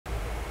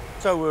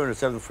So we're in a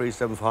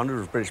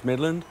 737-400 of British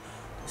Midland.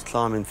 It's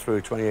climbing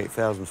through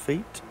 28,000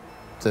 feet.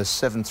 The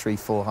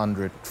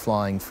 737-400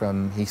 flying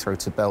from Heathrow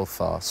to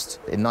Belfast.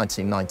 In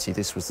 1990,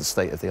 this was the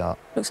state of the art.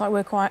 Looks like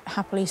we're quite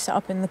happily set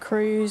up in the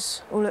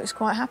cruise. All looks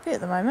quite happy at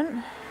the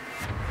moment.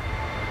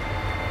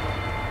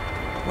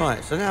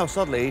 Right, so now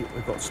suddenly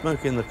we've got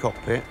smoke in the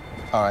cockpit.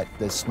 All right,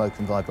 there's smoke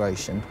and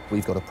vibration.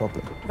 We've got a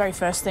problem. The very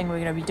first thing we're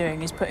going to be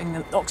doing is putting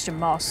the oxygen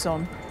masks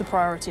on. The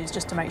priority is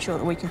just to make sure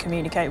that we can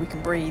communicate, we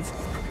can breathe.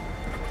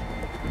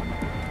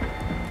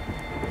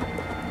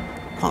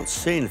 Can't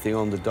see anything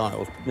on the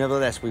dial.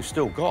 Nevertheless, we've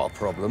still got a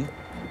problem.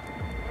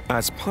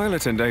 As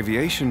pilot and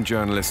aviation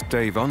journalist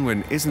Dave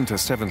Unwin isn't a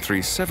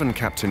 737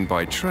 captain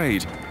by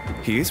trade,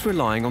 he is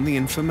relying on the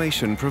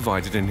information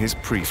provided in his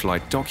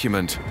pre-flight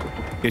document.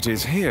 It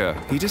is here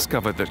he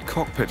discovered that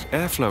cockpit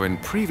airflow in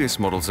previous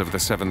models of the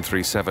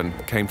 737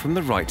 came from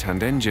the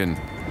right-hand engine.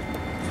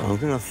 So I'm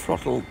going to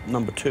throttle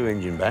number 2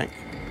 engine back.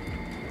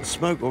 The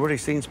smoke already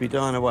seems to be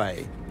dying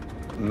away.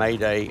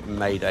 Mayday,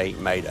 mayday,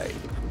 mayday.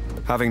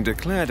 Having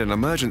declared an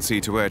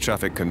emergency to air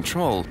traffic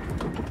control,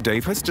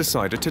 Dave has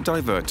decided to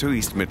divert to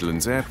East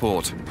Midlands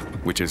Airport,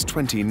 which is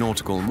 20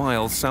 nautical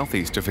miles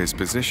southeast of his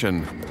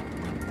position.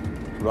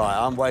 Right,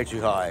 I'm way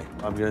too high.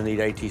 I'm going to need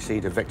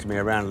ATC to vector me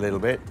around a little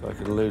bit so I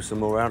can lose some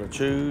more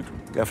altitude.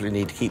 Definitely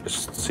need to keep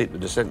the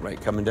descent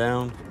rate coming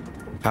down.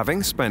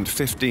 Having spent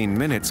 15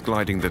 minutes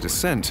gliding the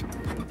descent,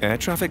 air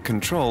traffic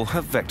control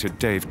have vectored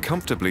Dave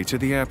comfortably to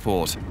the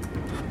airport.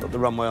 Got the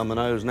runway on the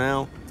nose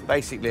now.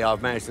 Basically,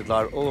 I've managed to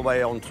glide all the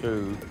way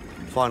onto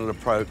final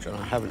approach and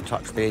I haven't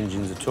touched the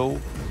engines at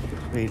all.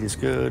 Speed is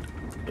good.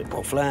 A bit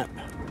more flap.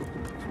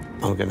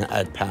 I'm going to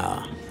add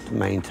power to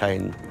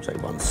maintain, say,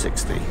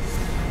 160.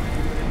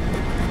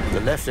 The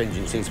left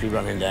engine seems to be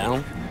running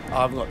down.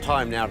 I haven't got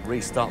time now to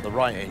restart the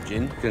right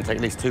engine. It's going to take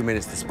at least 2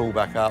 minutes to spool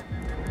back up.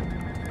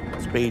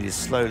 Speed is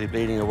slowly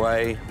bleeding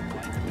away.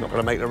 I'm not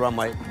going to make the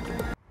runway.